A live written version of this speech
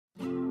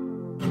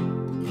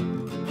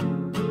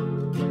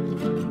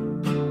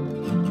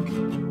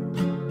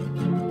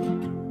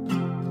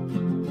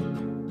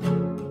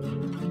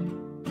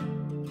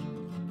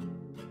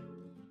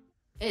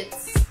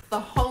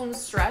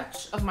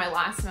my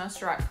last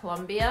semester at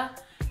Columbia,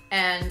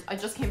 and I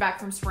just came back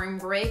from spring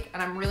break,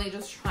 and I'm really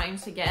just trying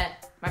to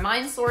get my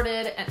mind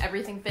sorted and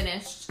everything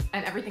finished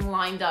and everything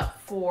lined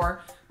up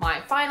for my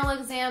final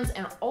exams.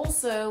 And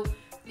also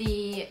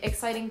the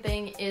exciting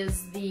thing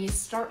is the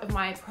start of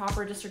my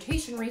proper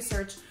dissertation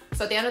research.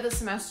 So at the end of the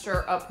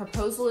semester, a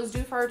proposal is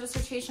due for our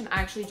dissertation. I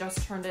actually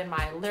just turned in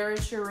my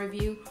literature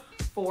review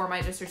for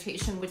my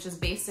dissertation, which is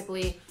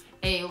basically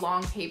a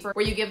long paper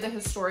where you give the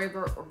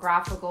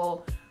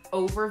historiographical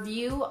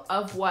overview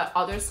of what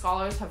other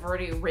scholars have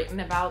already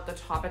written about the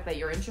topic that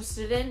you're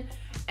interested in,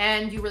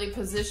 and you really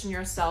position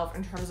yourself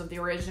in terms of the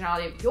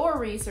originality of your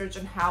research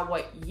and how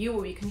what you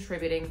will be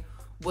contributing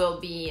will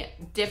be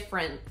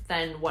different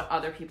than what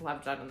other people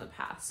have done in the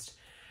past.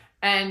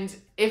 And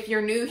if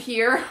you're new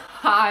here,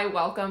 hi,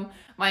 welcome.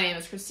 My name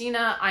is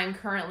Christina. I'm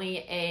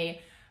currently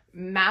a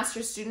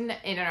master's student in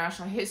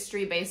international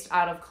history based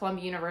out of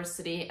Columbia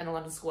University and the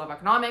London School of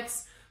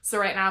Economics. So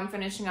right now I'm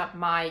finishing up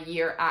my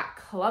year at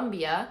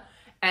Columbia,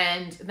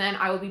 and then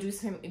I will be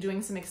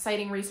doing some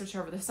exciting research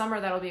over the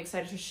summer that I'll be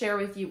excited to share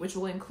with you, which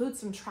will include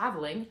some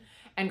traveling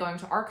and going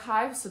to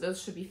archives, so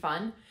those should be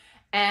fun.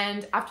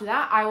 And after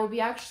that, I will be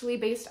actually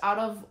based out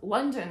of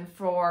London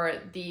for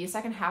the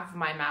second half of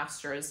my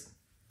master's.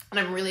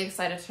 And I'm really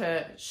excited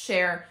to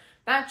share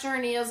that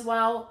journey as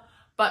well.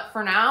 But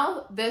for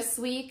now, this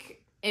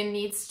week, it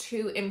needs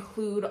to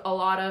include a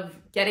lot of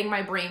getting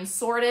my brain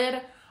sorted.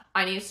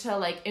 I need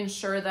to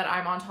ensure that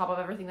I'm on top of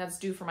everything that's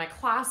due for my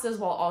classes,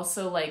 while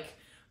also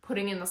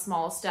putting in the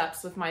small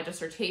steps with my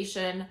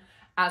dissertation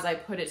as I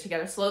put it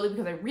together slowly,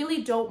 because I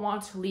really don't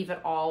want to leave it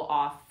all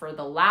off for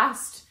the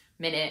last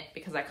minute,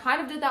 because I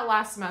kind of did that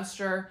last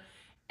semester.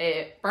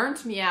 It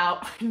burnt me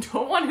out. I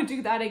don't want to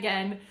do that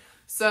again.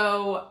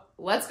 So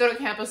let's go to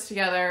campus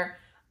together.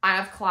 I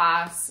have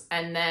class,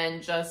 and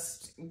then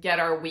just get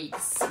our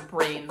week's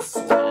brains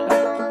sorted.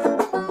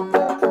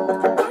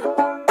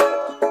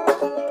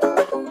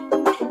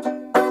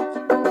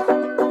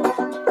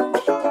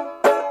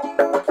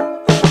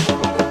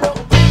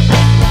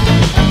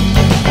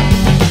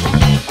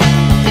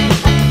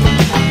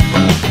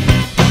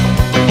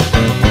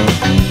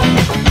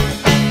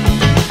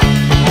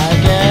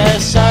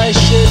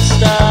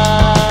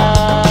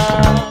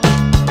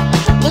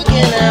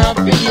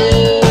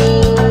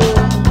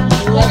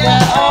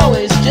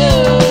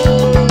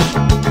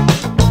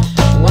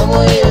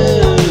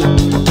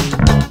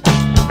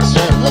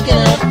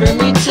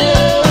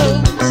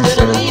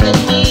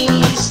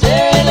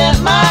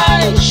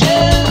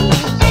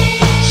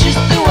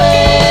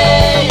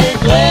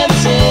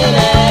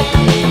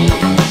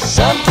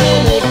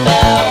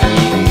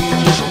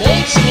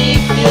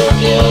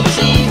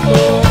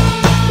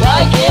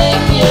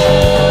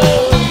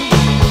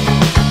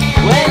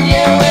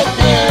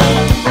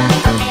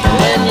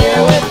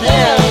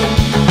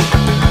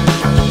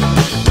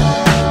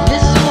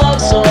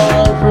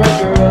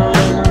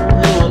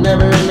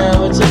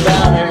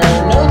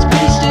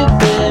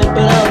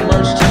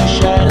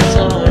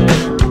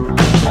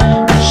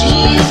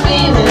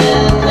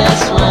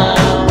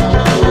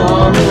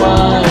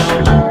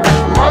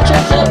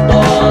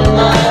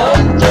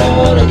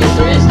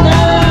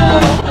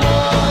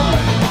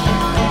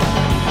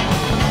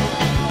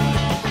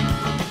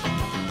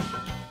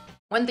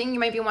 One thing you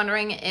might be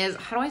wondering is,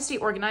 how do I stay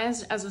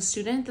organized as a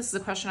student? This is a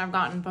question I've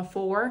gotten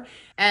before,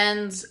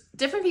 and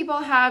different people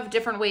have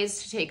different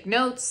ways to take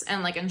notes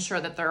and ensure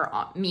that they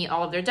meet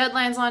all of their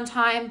deadlines on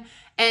time.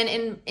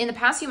 And in the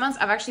past few months,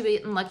 I've actually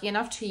been lucky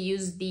enough to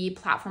use the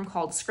platform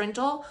called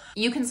Scrintal.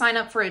 You can sign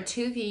up for it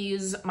too if you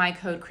use my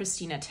code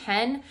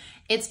Christina10.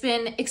 It's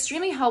been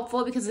extremely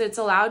helpful because it's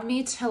allowed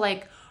me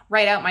to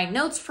write out my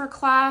notes for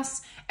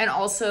class, and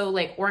also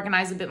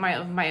organize a bit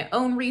of my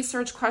own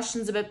research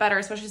questions a bit better,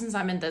 especially since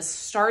I'm in the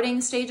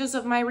starting stages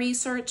of my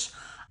research.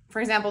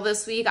 For example,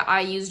 this week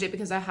I used it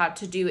because I had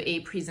to do a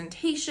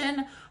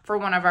presentation for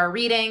one of our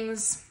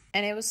readings.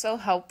 And it was so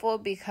helpful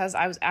because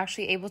I was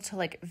actually able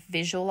to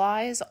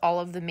visualize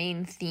all of the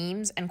main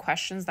themes and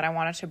questions that I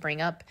wanted to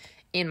bring up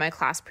in my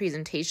class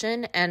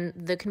presentation. And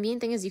the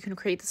convenient thing is you can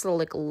create this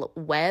little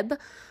web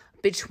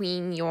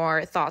between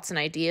your thoughts and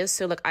ideas.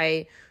 So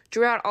I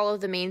drew out all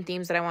of the main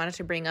themes that I wanted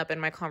to bring up in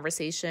my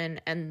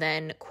conversation, and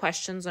then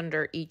questions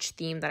under each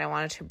theme that I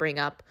wanted to bring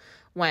up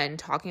when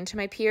talking to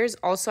my peers.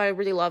 Also, I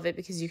really love it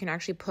because you can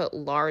actually put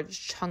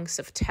large chunks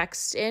of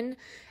text in,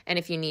 and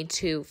if you need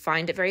to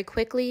find it very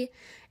quickly.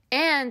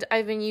 And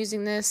I've been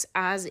using this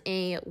as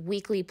a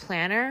weekly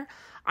planner.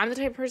 I'm the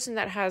type of person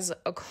that has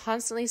a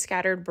constantly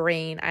scattered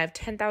brain. I have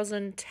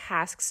 10,000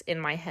 tasks in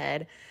my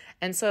head.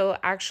 And so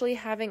actually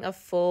having a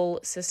full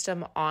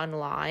system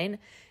online,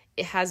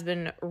 it has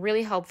been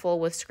really helpful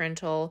with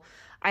Scrintal.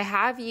 I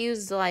have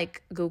used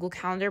Google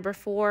Calendar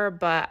before,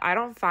 but I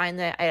don't find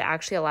that it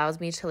actually allows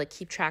me to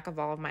keep track of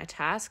all of my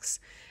tasks.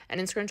 And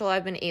in Scrintal,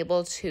 I've been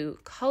able to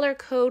color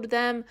code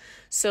them.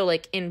 So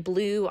in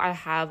blue, I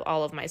have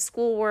all of my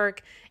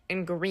schoolwork.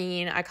 In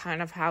green, I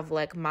kind of have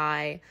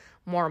my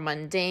more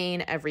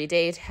mundane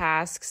everyday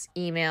tasks,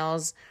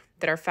 emails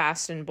that are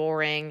fast and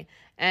boring.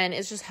 And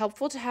it's just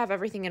helpful to have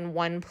everything in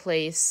one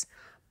place,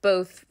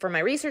 both for my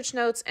research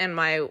notes and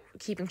my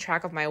keeping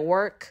track of my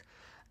work.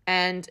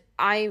 And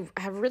I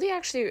have really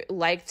actually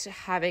liked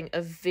having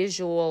a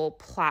visual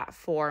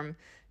platform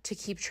to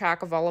keep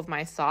track of all of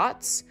my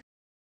thoughts.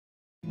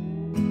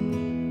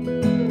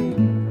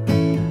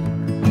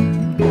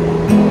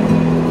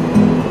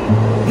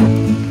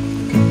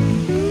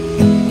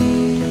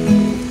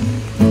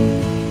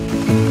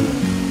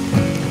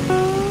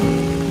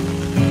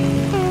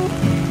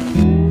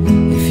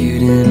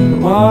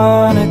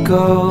 Wanna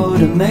go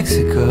to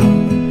Mexico,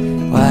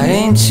 why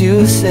ain't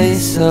you say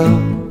so?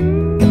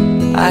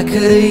 I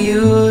could've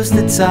used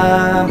the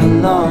time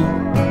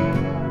alone.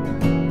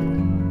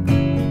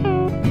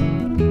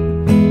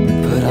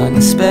 Put on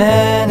the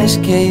Spanish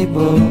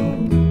cable,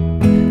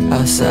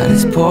 outside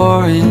it's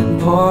pouring,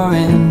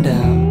 pouring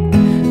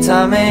down.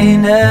 Time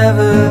ain't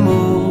never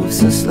moved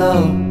so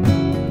slow.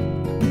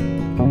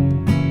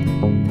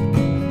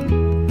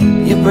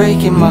 You're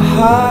breaking my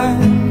heart,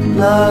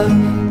 love.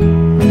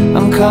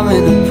 I'm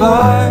coming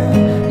apart,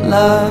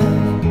 love.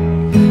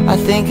 I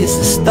think it's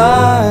the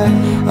start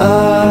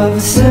of a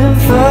symphony.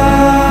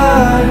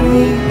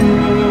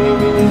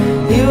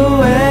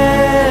 You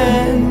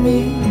and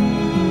me,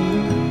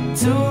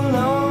 two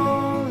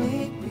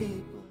lonely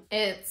people.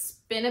 It's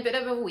been a bit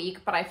of a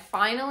week, but I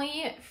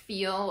finally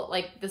feel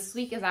like this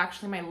week is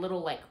actually my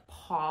little like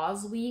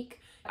pause week.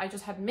 I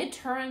just had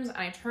midterms and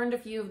I turned a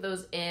few of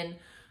those in,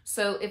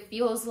 so it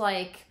feels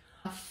like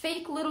a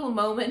fake little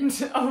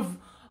moment of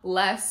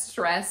less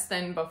stress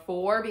than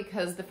before,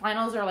 because the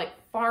finals are like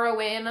far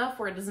away enough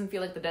where it doesn't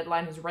feel like the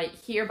deadline is right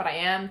here, but I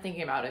am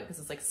thinking about it because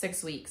it's like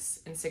 6 weeks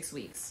in 6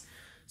 weeks.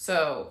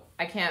 So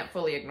I can't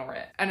fully ignore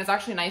it. And it's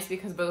actually nice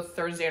because both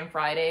Thursday and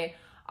Friday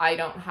I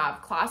don't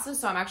have classes,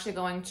 so we're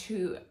going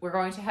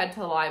to head to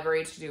the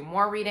library to do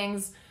more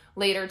readings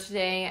later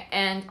today.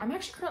 And I'm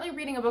actually currently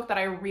reading a book that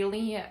I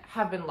really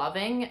have been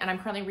loving, and I'm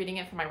currently reading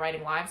it for my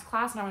Writing Lives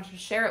class, and I wanted to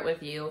share it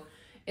with you.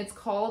 It's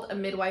called A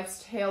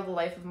Midwife's Tale, The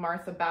Life of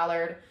Martha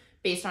Ballard,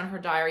 based on her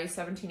diary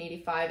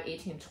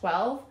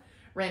 1785-1812,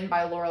 written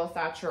by Laurel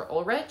Thatcher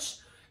Ulrich.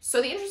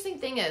 So the interesting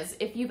thing is,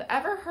 if you've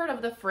ever heard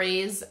of the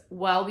phrase,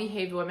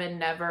 well-behaved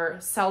women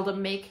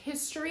seldom make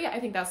history, I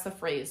think that's the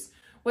phrase.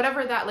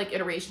 Whatever that like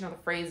iteration of the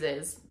phrase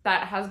is,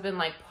 that has been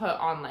like put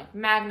on like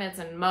magnets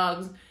and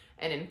mugs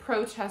and in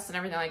protests and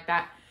everything like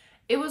that.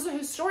 It was a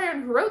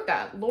historian who wrote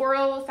that.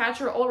 Laurel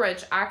Thatcher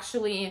Ulrich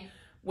actually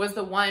was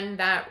the one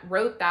that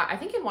wrote that, I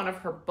think in one of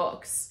her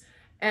books,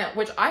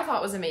 which I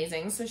thought was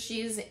amazing. So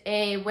she's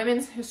a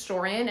women's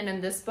historian, and in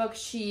this book,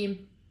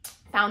 she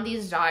found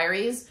these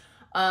diaries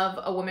of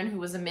a woman who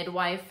was a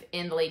midwife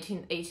in the late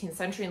 18th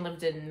century and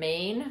lived in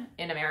Maine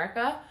in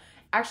America.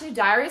 Actually,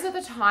 diaries at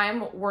the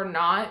time were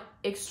not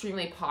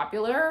extremely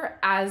popular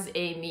as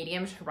a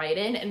medium to write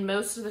in,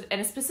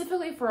 and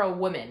specifically for a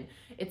woman.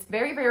 It's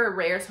very, very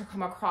rare to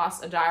come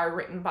across a diary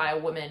written by a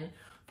woman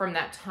from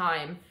that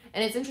time.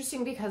 And it's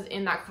interesting because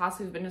in that class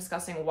we've been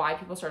discussing why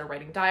people started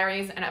writing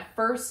diaries, and at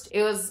first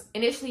it was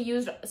initially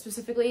used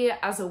specifically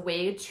as a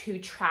way to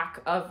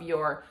track of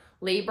your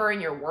labor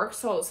and your work.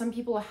 So some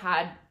people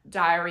had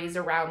diaries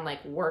around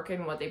like work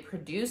and what they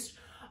produced.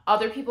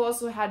 Other people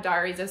also had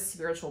diaries as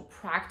spiritual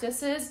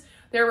practices.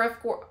 There were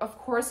of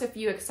course a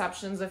few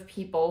exceptions of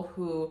people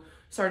who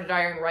started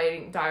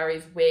writing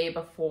diaries way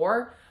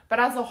before, but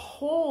as a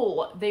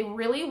whole they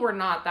really were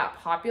not that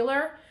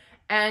popular.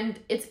 And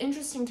it's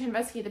interesting to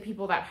investigate the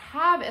people that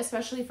have,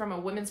 especially from a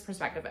women's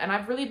perspective. And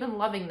I've really been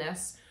loving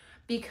this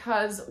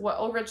because what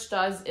Ulrich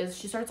does is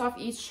she starts off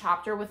each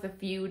chapter with a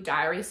few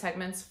diary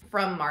segments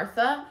from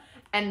Martha,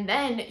 and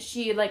then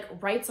she like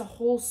writes a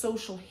whole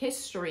social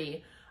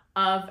history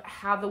of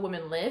how the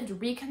women lived,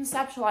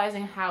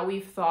 reconceptualizing how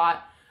we've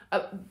thought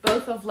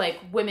both of like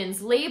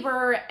women's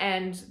labor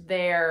and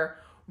their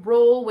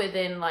role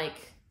within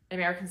like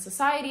American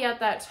society at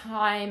that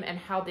time, and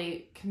how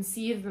they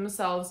conceived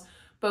themselves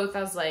both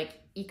as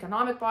like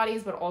economic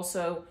bodies, but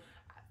also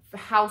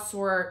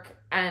housework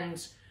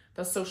and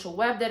the social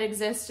web that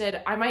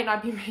existed. I might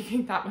not be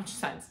making that much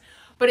sense,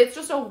 but it's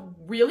just a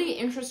really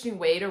interesting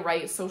way to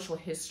write social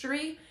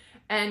history.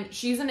 And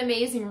she's an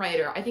amazing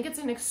writer. I think it's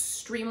an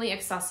extremely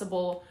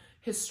accessible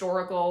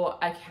historical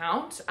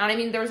account. And I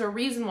mean, there's a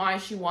reason why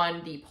she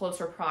won the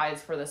Pulitzer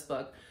Prize for this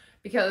book,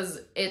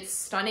 because it's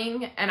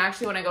stunning. And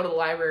actually, when I go to the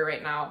library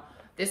right now,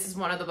 this is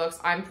one of the books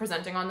I'm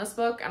presenting on this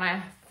book, and I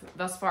have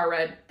thus far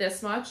read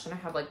this much, and I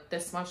have like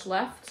this much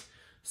left.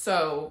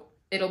 So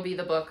it'll be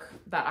the book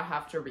that I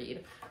have to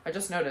read. I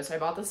just noticed I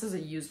bought this as a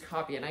used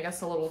copy, and I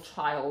guess a little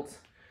child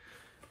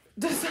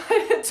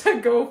decided to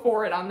go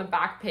for it on the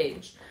back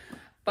page.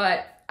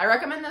 But I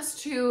recommend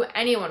this to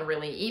anyone,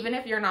 really, even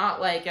if you're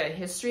not like a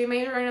history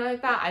major or anything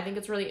like that. I think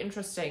it's really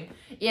interesting.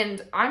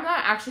 And I'm not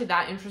actually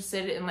that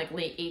interested in like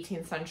late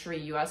 18th century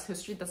US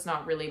history. That's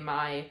not really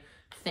my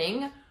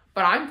thing,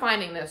 but I'm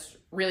finding this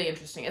really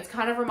interesting. It's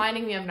kind of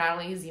reminding me of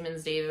Natalie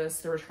Zemans Davis'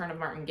 The Return of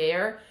Martin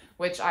Gayr,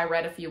 which I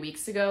read a few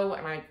weeks ago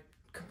and I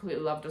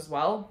completely loved as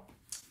well.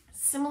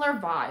 Similar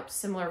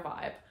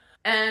vibe.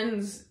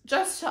 And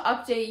just to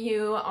update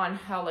you on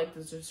how like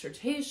the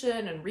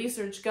dissertation and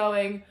research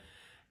going,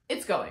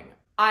 It's going.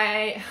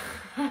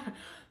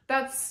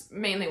 That's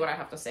mainly what I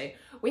have to say.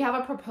 We have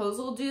a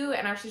proposal due,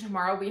 and actually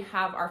tomorrow we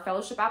have our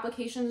fellowship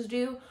applications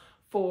due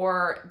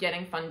for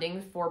getting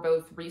funding for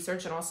both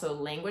research and also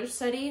language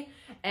study.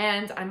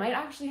 And I might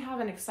actually have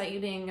an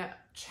exciting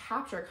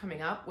chapter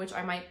coming up, which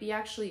I might be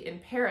actually in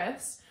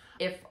Paris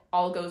if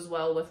all goes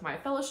well with my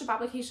fellowship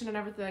application and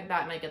everything like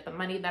that, and I get the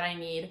money that I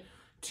need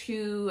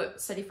to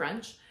study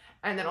French,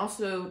 and then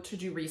also to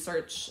do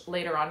research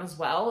later on as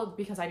well,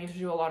 because I need to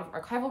do a lot of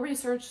archival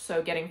research,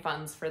 so getting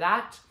funds for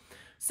that.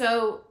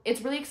 So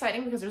it's really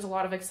exciting because there's a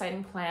lot of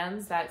exciting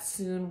plans that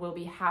soon will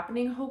be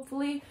happening,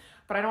 hopefully,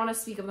 but I don't want to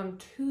speak of them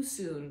too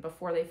soon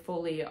before they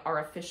fully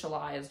are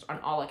officialized on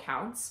all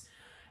accounts.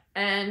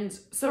 And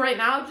so right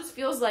now it just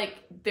feels like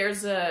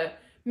there's a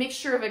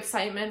mixture of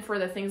excitement for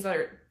the things that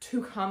are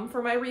to come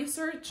for my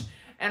research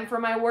and for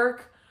my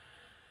work.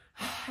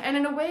 And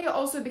in a way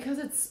also because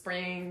it's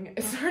spring,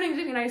 it's starting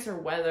to be nicer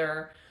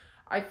weather,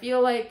 I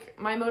feel like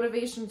my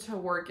motivation to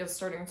work is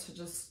starting to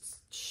just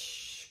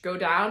go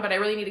down, but I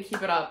really need to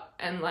keep it up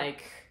and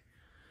like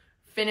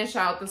finish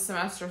out the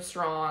semester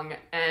strong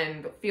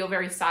and feel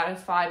very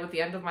satisfied with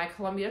the end of my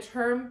Columbia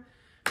term.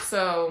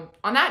 So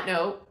on that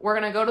note, we're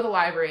gonna go to the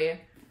library.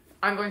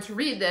 I'm going to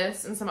read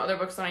this and some other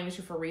books that I need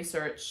to for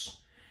research,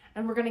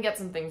 and we're gonna get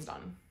some things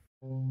done.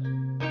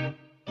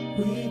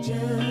 We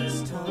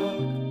just talk,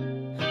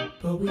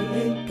 but we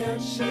ain't got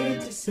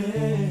shit to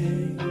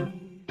say.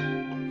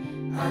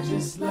 I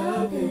just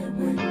love it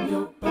when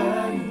your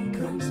body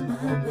comes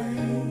my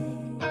way.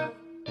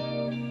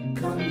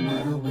 Come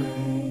my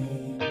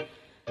way,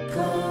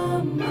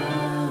 come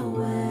my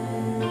way.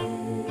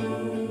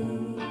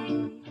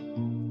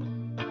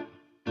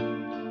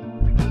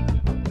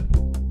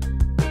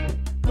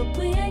 But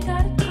we ain't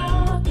gotta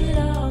talk it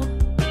all,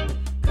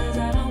 'cause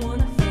I don't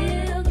wanna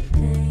feel the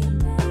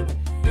pain.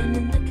 And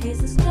in the case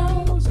this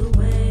goes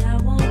away, I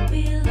won't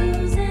be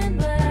losing,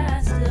 but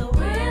I still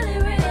really,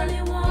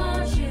 really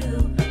want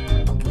you.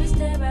 Can we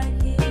stay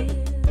right here?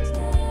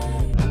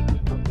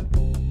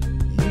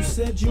 You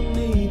said you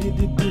needed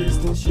to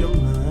distance your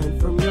mind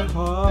from your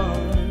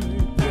heart,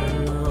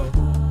 girl.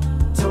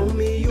 Told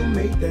me you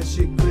made that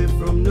shit clear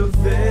from the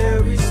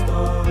very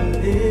start.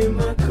 In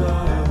my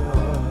car,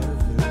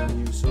 feeling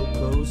you so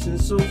close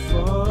and so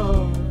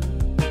far.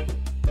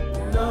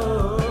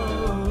 No,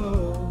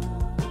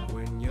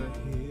 when you're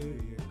here,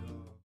 you're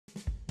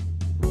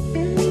gone.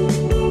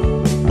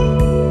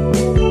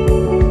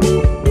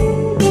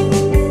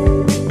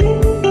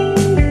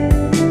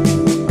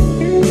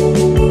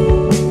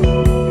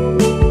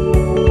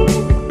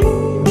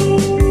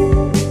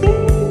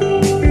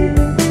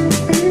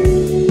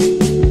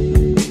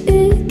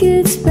 It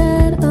gets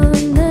bad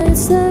on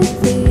nights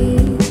like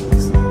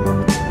these.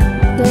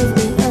 Left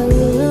me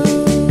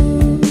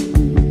alone,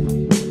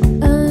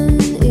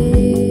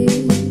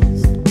 uneased.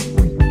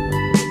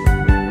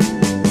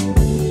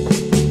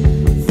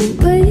 The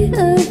weight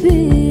of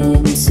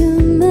being too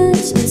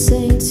much and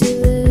saying too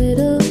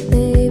little.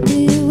 Maybe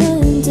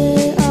one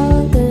day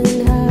I'll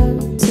learn how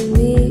to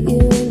meet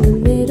you in the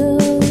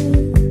middle.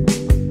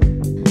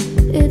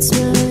 It's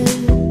my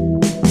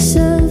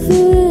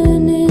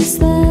self-awareness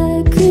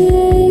that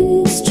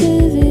creates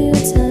trivial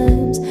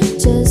times.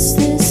 Just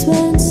this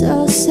once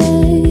I'll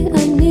say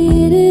I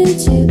needed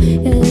you,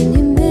 and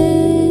you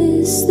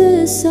missed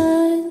the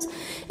signs.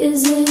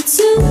 Is it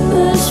too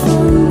much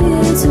for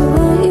me to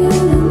want you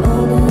to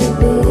wanna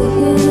be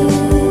here?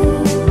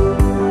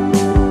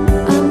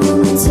 I'm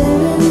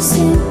momentarily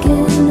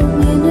sinking, don't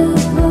mean to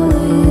pull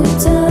you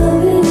down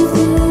with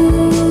me.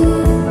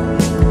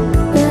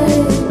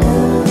 Right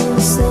now,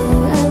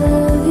 saying I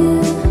love you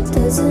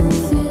doesn't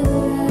feel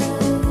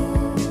right.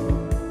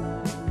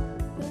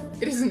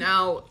 It is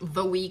now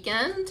the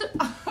weekend,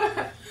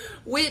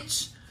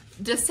 which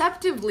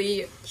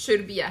deceptively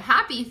should be a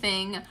happy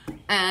thing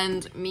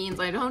and means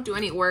I don't do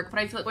any work, but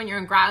I feel like when you're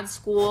in grad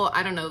school,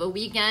 I don't know, the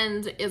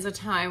weekend is a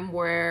time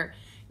where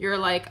you're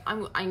like,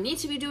 I need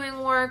to be doing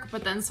work,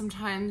 but then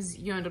sometimes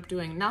you end up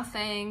doing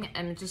nothing,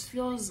 and it just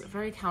feels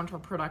very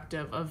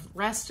counterproductive of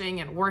resting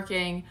and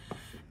working.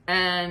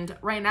 And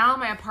right now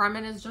my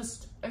apartment is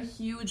just a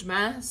huge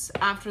mess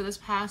after this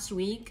past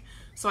week,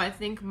 so I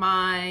think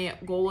my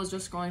goal is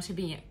just going to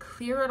be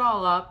clear it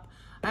all up.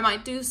 I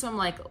might do some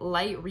like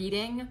light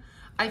reading.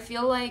 I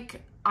feel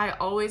like I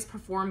always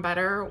perform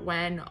better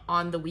when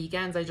on the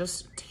weekends I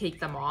just take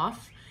them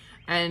off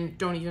and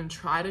don't even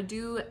try to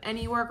do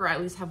any work, or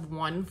at least have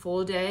one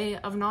full day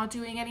of not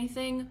doing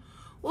anything.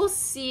 We'll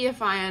see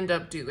if I end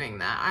up doing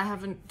that. I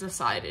haven't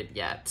decided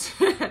yet.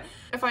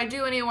 If I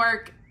do any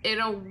work, it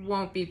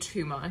won't be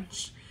too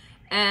much.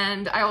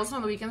 And I also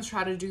on the weekends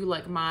try to do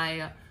like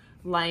my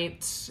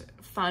light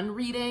fun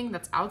reading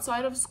that's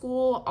outside of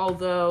school,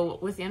 although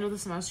with the end of the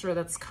semester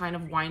that's kind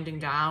of winding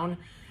down,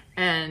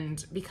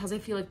 and because I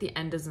feel like the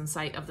end is in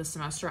sight of the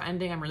semester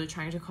ending, I'm really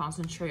trying to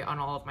concentrate on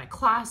all of my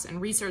class and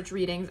research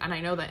readings, and I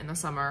know that in the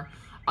summer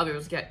I'll be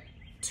able to get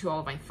to all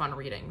of my fun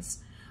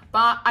readings.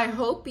 But I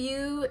hope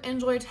you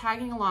enjoy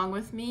tagging along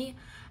with me,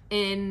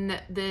 in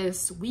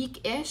this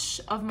week-ish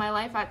of my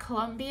life at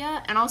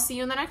Columbia, and I'll see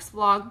you in the next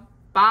vlog.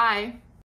 Bye.